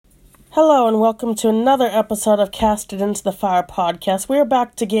Hello and welcome to another episode of Casted Into the Fire podcast. We are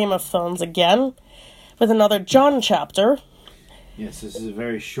back to Game of Thrones again with another Jon chapter. Yes, this is a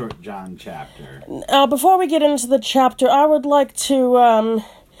very short Jon chapter. Before we get into the chapter, I would like to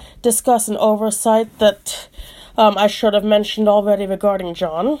discuss an oversight that I should have mentioned already regarding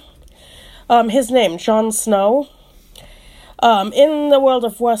Jon. His name, Jon Snow. In the world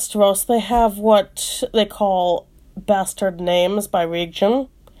of Westeros, they have what they call bastard names by region.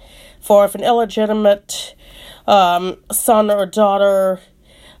 For if an illegitimate son or daughter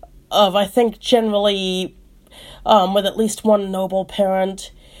of, I think, generally with at least one noble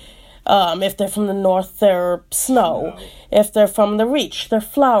parent, if they're from the north, they're Snow. If they're from the Reach, they're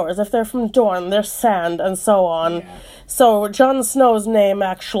Flowers. If they're from Dorne, they're Sand, and so on. Yeah. So Jon Snow's name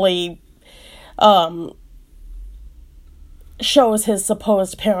actually shows his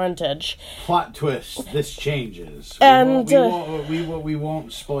supposed parentage. Plot twist, this changes. And we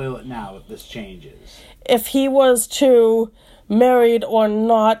won't spoil it now if this changes. If he was to, married or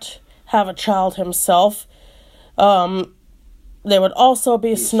not, have a child himself, they would also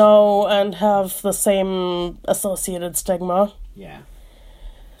be Snow and have the same associated stigma. Yeah.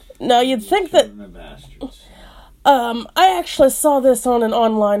 Now, you'd think that... Children are bastards. I actually saw this on an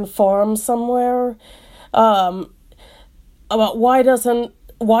online forum somewhere, about why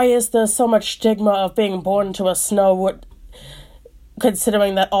is there so much stigma of being born to a Snow,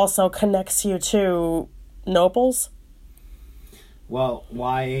 considering that also connects you to nobles? Well,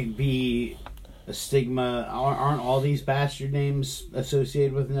 why be a stigma? Aren't all these bastard names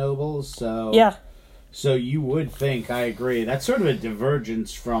associated with nobles? So Yeah. So you would think, I agree. That's sort of a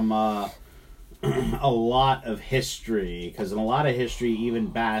divergence from a lot of history, because in a lot of history, even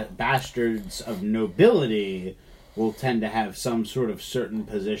bastards of nobility will tend to have some sort of certain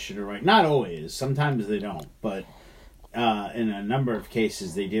position or right. Not always. Sometimes they don't, but in a number of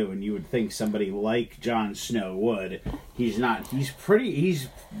cases they do. And you would think somebody like Jon Snow would. He's not. He's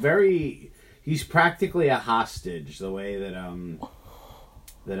practically a hostage. The way that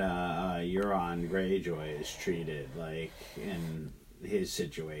Euron Greyjoy is treated, like in his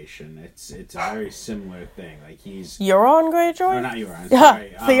situation, it's a very similar thing. Like he's Euron Greyjoy? or not Euron.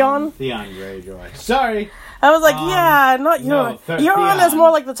 Sorry, Theon? Theon Greyjoy. Sorry. I was like, yeah, not Euron. no, Euron is Theon. more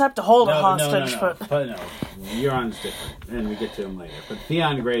like the type to hold a No, hostage, but no, Euron's different, and we get to him later. But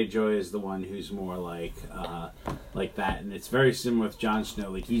Theon Greyjoy is the one who's more like that, and it's very similar with Jon Snow.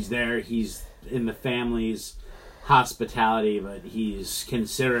 Like he's there, he's in the family's hospitality, but he's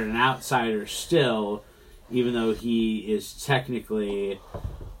considered an outsider still, even though he is technically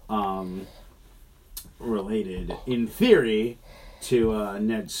related in theory to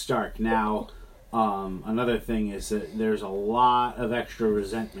Ned Stark. Now, another thing is that there's a lot of extra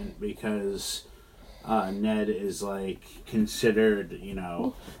resentment because Ned is like considered,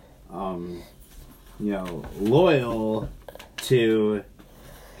 loyal to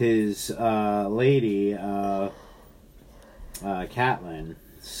his lady, Catelyn.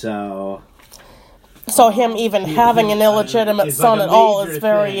 So him even having an illegitimate son like at all major is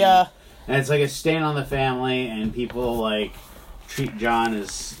very, thing. And it's like a stain on the family, and people like treat Jon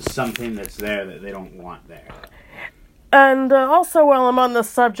as something that's there that they don't want there. And also, while I'm on the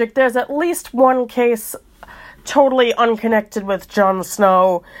subject, there's at least one case totally unconnected with Jon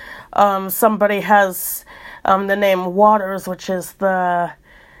Snow. Somebody has the name Waters, which is the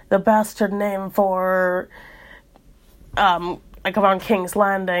bastard name for around King's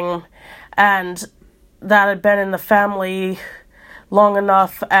Landing, and that had been in the family long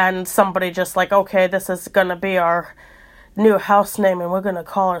enough, and somebody just like, okay, this is gonna be our new house name, and we're gonna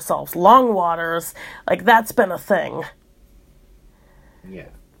call ourselves Longwaters. Like, that's been a thing. Yeah.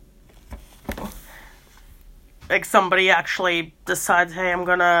 Like, somebody actually decides, hey, I'm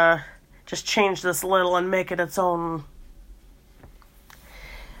gonna just change this a little and make it its own.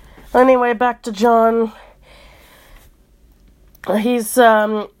 Anyway, back to Jon. He's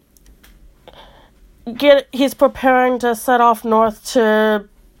preparing to set off north to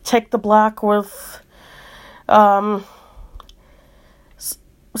take the Black with some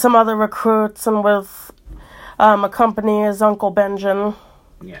other recruits and with accompany his Uncle Benjen.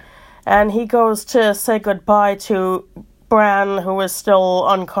 Yeah. And he goes to say goodbye to Bran, who is still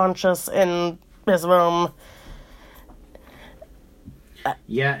unconscious in his room.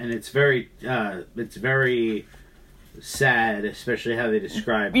 Yeah, and it's very sad, especially how they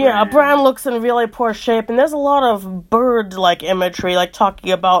describe Bran. Yeah, Bran looks in really poor shape, and there's a lot of bird-like imagery, like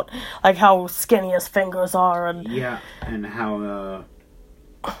talking about like how skinny his fingers are, and and how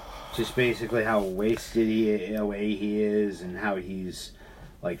just basically how wasted away he is, and how he's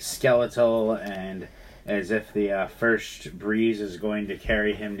like skeletal, and as if the first breeze is going to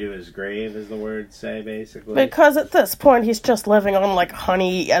carry him to his grave, as the words say, basically. Because at this point, he's just living on, like,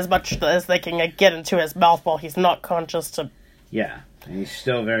 honey as much as they can get into his mouth while he's not conscious to... Yeah, and he's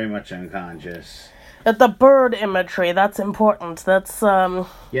still very much unconscious. The bird imagery, that's important. That's, Yeah,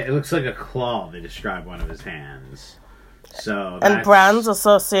 it looks like a claw, they describe one of his hands. So and Bran's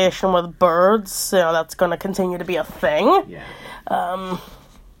association with birds, that's going to continue to be a thing. Yeah.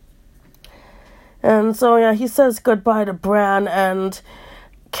 And so, yeah, he says goodbye to Bran, and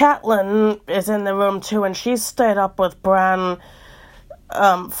Catelyn is in the room, too, and she's stayed up with Bran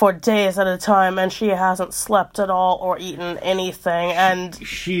for days at a time, and she hasn't slept at all or eaten anything, and...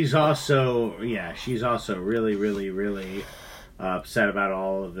 She's also really, really, really upset about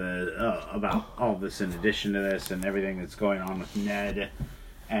all of this in addition to this, and everything that's going on with Ned,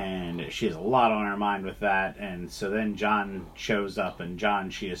 and she has a lot on her mind with that, and so then Jon shows up, and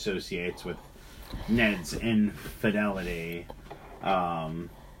Jon she associates with Ned's infidelity, and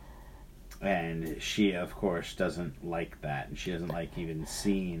she, of course, doesn't like that, and she doesn't like even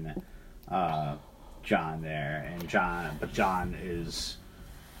seeing Jon there, but Jon is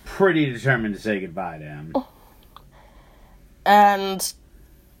pretty determined to say goodbye to him. And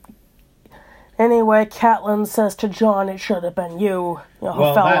anyway, Catelyn says to Jon, "It should have been you."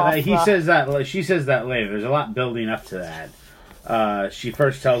 Says that. She says that later. There's a lot building up to that. She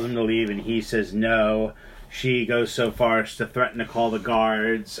first tells him to leave, and he says no. She goes so far as to threaten to call the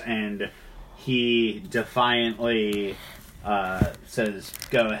guards, and he defiantly says,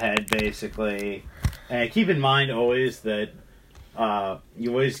 "Go ahead," basically. And keep in mind always that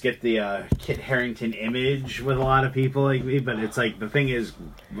you always get the Kit Harington image with a lot of people like me, but it's like, the thing is,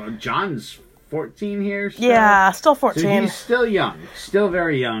 Jon's 14 here. Still. Yeah, still 14. So he's still young, still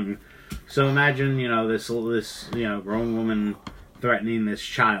very young. So imagine, this grown woman threatening this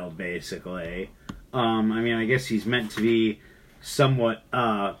child, basically. I guess he's meant to be somewhat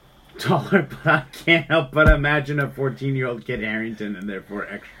taller, but I can't help but imagine a 14-year-old Kit Harington, and therefore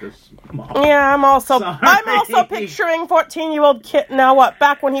extra small. Yeah, I'm also picturing 14-year-old Kit now.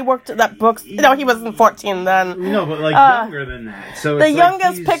 Back when he worked at that book? He wasn't 14 then. No, but younger than that. So the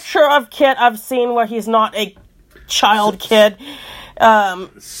youngest picture of Kit I've seen where he's not a child kid.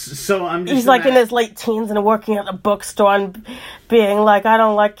 So I'm just he's in his late teens and working at a bookstore and being like, "I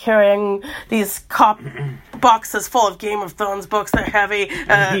don't like carrying these boxes full of Game of Thrones books. They're heavy."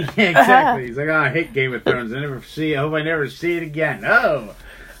 Yeah, exactly. He's like, "Oh, I hate Game of Thrones. I hope I never see it again." Oh,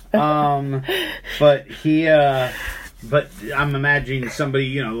 but I'm imagining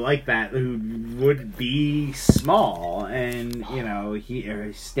somebody like that who would be small, and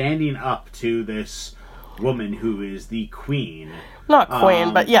he standing up to this woman who is the queen. Not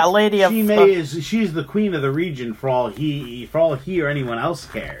queen, but yeah, lady of... She's the queen of the region for all he or anyone else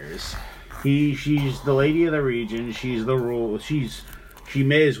cares. She's the lady of the region. She's the rule. She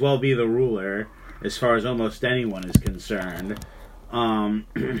may as well be the ruler as far as almost anyone is concerned. And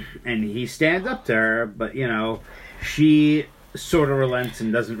he stands up to her, but she sort of relents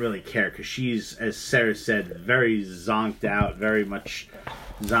and doesn't really care, because she's, as Sarah said, very zonked out, very much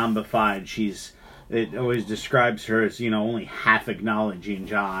zombified. It always describes her as, only half acknowledging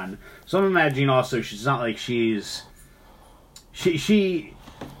Jon. So I'm imagining also she's not like she,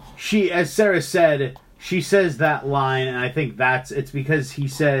 as Sarah said, she says that line, and I think it's because he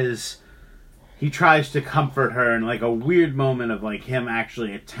tries to comfort her in a weird moment of him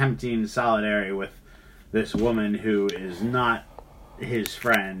actually attempting solidarity with this woman who is not his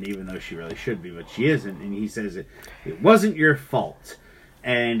friend, even though she really should be, but she isn't. And he says it wasn't your fault.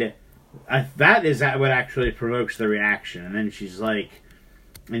 And that is what actually provokes the reaction. And then she's like,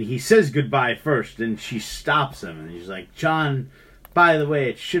 and he says goodbye first, and she stops him, and he's like, "Jon, by the way,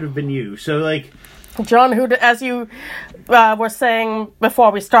 it should have been you." So Jon, who, as you were saying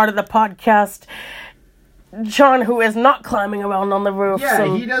before we started the podcast, Jon, who is not climbing around on the roof.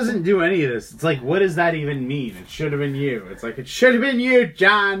 Yeah, he doesn't do any of this. It's like, what does that even mean? It should have been you. It's like, it should have been you,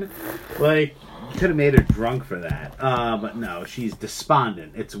 Jon. Could have made her drunk for that. But no, she's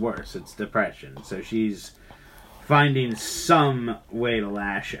despondent. It's worse. It's depression. So she's finding some way to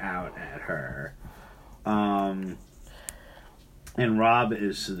lash out at her. And Robb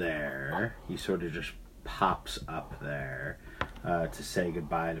is there. He sort of just pops up there to say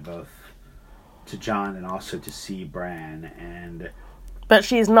goodbye to Jon and also to see Bran. But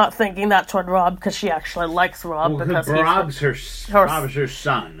she's not thinking that toward Robb, because she actually likes Robb. Because Robb's her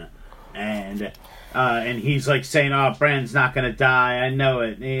son. And he's saying, "Oh, Bran's not gonna die. I know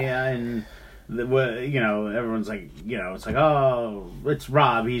it." Yeah, and everyone's like, it's like, "Oh, it's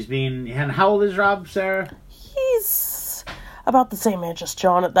Robb. And how old is Robb, Sarah?" He's about the same age as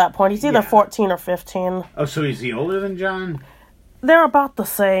Jon at that point. He's either 14 or 15. Oh, so is he older than Jon? They're about the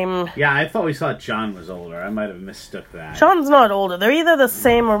same. Yeah, I thought we thought Jon was older. I might have mistook that. Jon's not older. They're either the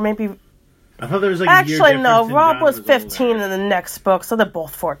same or maybe... I thought there was like Actually, a year difference no. and Robb Jon was 15 older. in the next book, so they're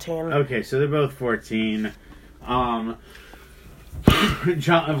both 14. Okay, so they're both 14.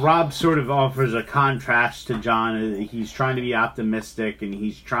 Robb sort of offers a contrast to Jon. He's trying to be optimistic, and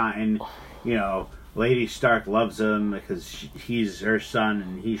he's trying, Lady Stark loves him because he's her son,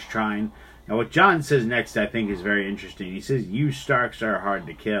 and he's trying. Now, what Jon says next, I think, is very interesting. He says, "You Starks are hard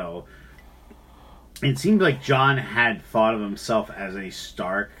to kill." It seemed like Jon had thought of himself as a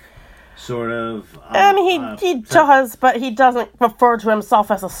Stark, sort of. And he does, but he doesn't refer to himself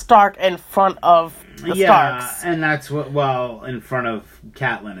as a Stark in front of the Starks. And that's in front of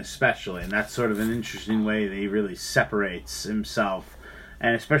Catelyn especially, and that's sort of an interesting way that he really separates himself,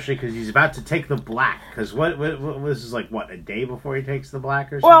 and especially because he's about to take the Black, because what this is like, a day before he takes the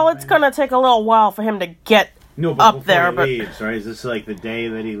Black or something? Well, it's going to take a little while for him to get up there. But leaves, right? Is this like the day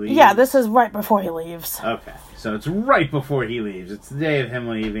that he leaves? Yeah, this is right before he leaves. Okay, so it's right before he leaves. It's the day of him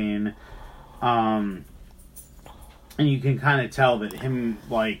leaving. And you can kind of tell that him,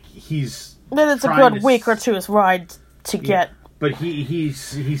 he's... That it's a good week or two's ride to get... But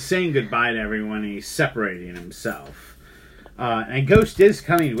he's saying goodbye to everyone, and he's separating himself. And Ghost is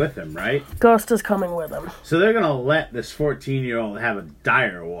coming with him, right? Ghost is coming with him. So they're going to let this 14-year-old have a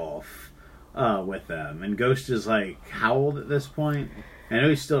dire wolf with them. And Ghost is, how old at this point? I know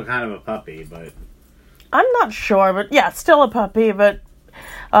he's still kind of a puppy, but... I'm not sure, but yeah, still a puppy, but...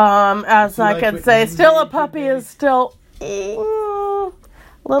 as I could say, still a puppy is still a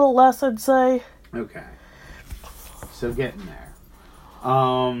little less, I'd say. Okay. So getting there.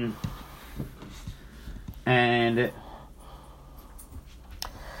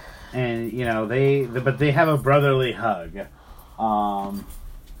 But they have a brotherly hug.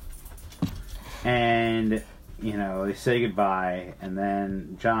 They say goodbye, and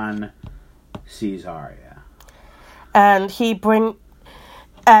then Jon sees Arya. And he brings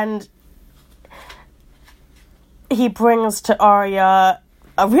to Arya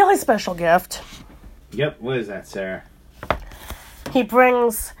a really special gift. Yep, what is that, Sarah? He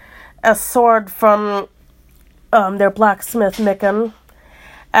brings a sword from their blacksmith, Mikken.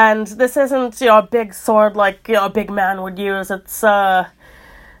 And this isn't, a big sword like, a big man would use. It's a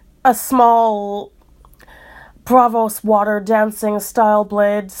small Bravos water dancing style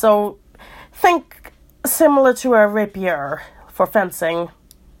blade. So think similar to a rapier for fencing.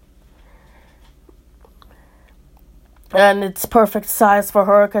 And it's perfect size for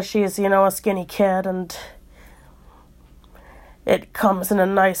her because she's, a skinny kid, and it comes in a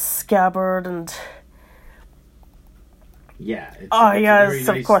nice scabbard, and yeah, it's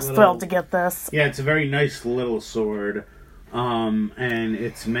of course thrilled to get this. Yeah, it's a very nice little sword, and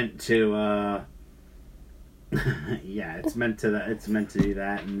it's meant to, it's meant to do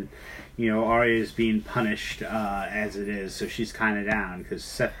that, and Arya is being punished as it is, so she's kind of down because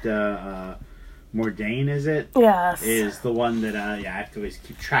Septa Mordane, is it? Yes. Is the one that, I have to always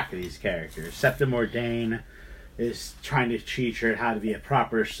keep track of these characters. Septa Mordane is trying to teach her how to be a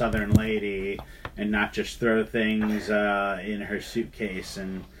proper Southern lady and not just throw things in her suitcase,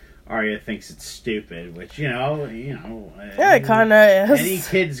 and Arya thinks it's stupid, which, yeah, it kind of is. Any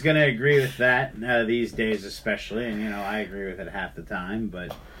kid's going to agree with that these days especially, and, I agree with it half the time,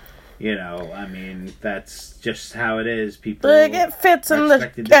 but... that's just how it is. People it fits in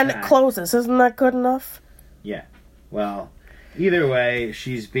it closes. Isn't that good enough? Yeah. Well, either way,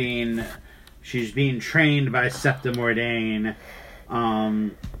 she's being trained by Septa Mordane,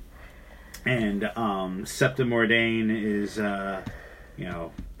 and Septa Mordane is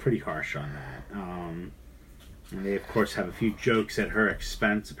pretty harsh on that. And they of course have a few jokes at her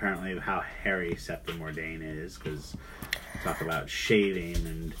expense, apparently, of how hairy Septa Mordane is, because talk about shaving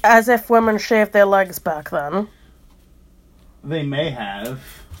and... As if women shaved their legs back then. They may have.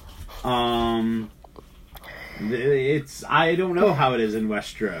 I don't know how it is in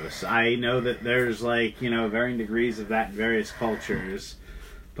Westeros. I know that there's varying degrees of that in various cultures,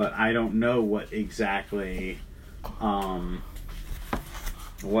 but I don't know what exactly is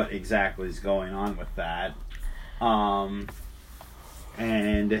going on with that.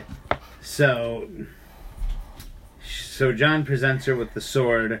 And so Jon presents her with the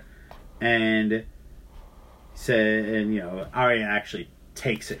sword, and Arya actually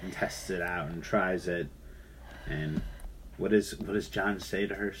takes it and tests it out and tries it. And what does Jon say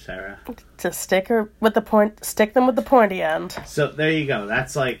to her, Sarah? To stick them with the pointy end. So there you go.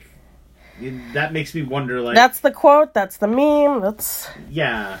 That's that makes me wonder. That's the quote. That's the meme.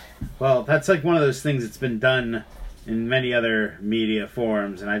 Yeah. Well, that's one of those things that's been done in many other media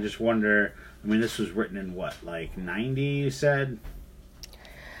forms, and I just wonder. I mean, this was written in what, like 90? You said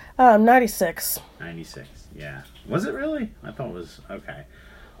 96. 96. Yeah, was it really? I thought it was okay.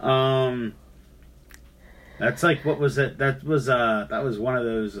 That's like, what was it? That was one of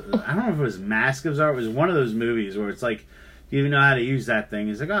those. I don't know if it was Mask of Czar. It was one of those movies where it's like, do you even know how to use that thing?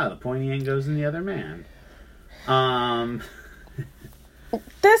 It's like, the pointy end goes in the other man.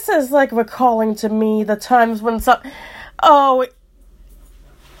 This is like recalling to me the times when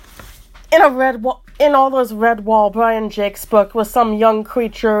in all those Redwall, Brian Jake's book, where some young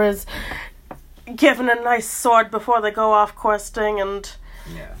creature is given a nice sword before they go off questing, and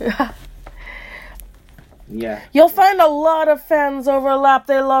yeah. Yeah. You'll find a lot of fans overlap.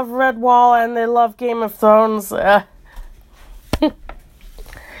 They love Redwall and they love Game of Thrones. So,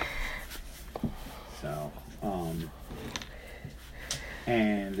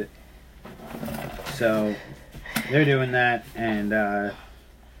 and so they're doing that, and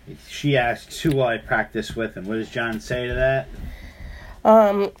she asks, who will I practice with? And what does Jon say to that?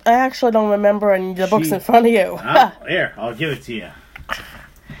 I actually don't remember, and the book's in front of you. Here, I'll give it to you.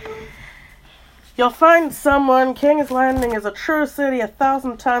 You'll find someone. King's Landing is a true city,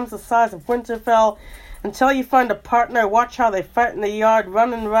 1,000 times the size of Winterfell. Until you find a partner, watch how they fight in the yard,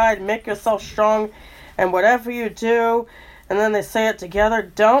 run and ride, make yourself strong, and whatever you do, and then they say it together,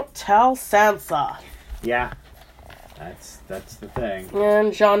 don't tell Sansa. Yeah, that's the thing.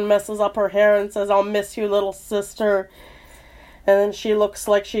 And Jon messes up her hair and says, I'll miss you, little sister. And then she looks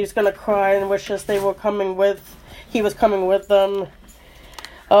like she's gonna cry and wishes he was coming with them.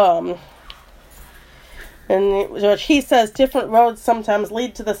 And he says, different roads sometimes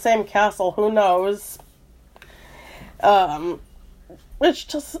lead to the same castle, who knows?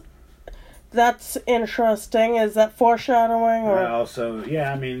 That's interesting. Is that foreshadowing? Or? Also,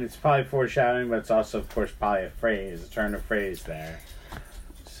 yeah, I mean, it's probably foreshadowing, but it's also, of course, probably a turn of phrase there.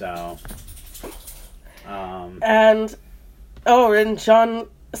 So, and Jon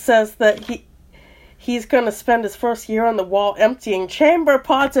says that he's going to spend his first year on the wall emptying chamber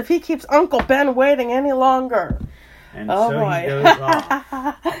pots if he keeps Uncle Ben waiting any longer. And so boy. He goes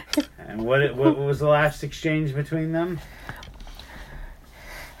off. And what was the last exchange between them?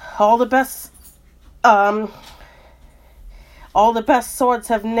 All the best swords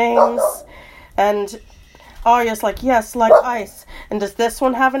have names, and Arya's like, yes, like ice. And does this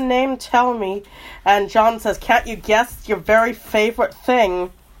one have a name? Tell me. And Jon says, can't you guess your very favorite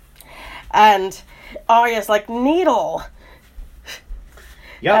thing? And Arya's like, needle.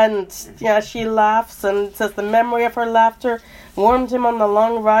 Yep. And she laughs and says the memory of her laughter warmed him on the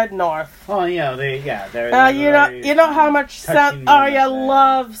long ride north. Oh, you know, they're you know how much Arya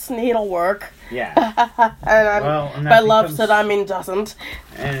loves needlework. Yeah. And by loves it, I mean doesn't.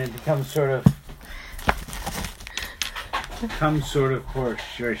 And it becomes sort of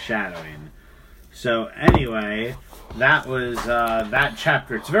foreshadowing. So anyway, that was that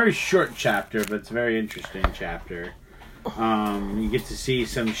chapter. It's a very short chapter, but it's a very interesting chapter. You get to see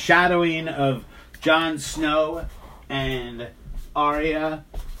some shadowing of Jon Snow and Arya,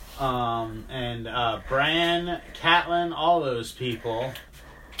 and Bran, Catelyn, all those people.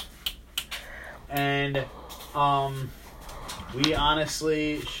 And we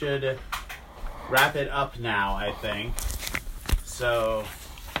honestly should wrap it up now, I think. So,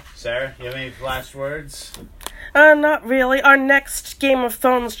 Sarah, you have any last words? Not really. Our next Game of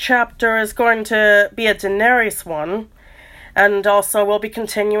Thrones chapter is going to be a Daenerys one. And also, we'll be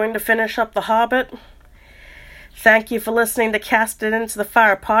continuing to finish up The Hobbit. Thank you for listening to Cast It Into the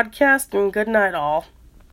Fire podcast, and good night, all.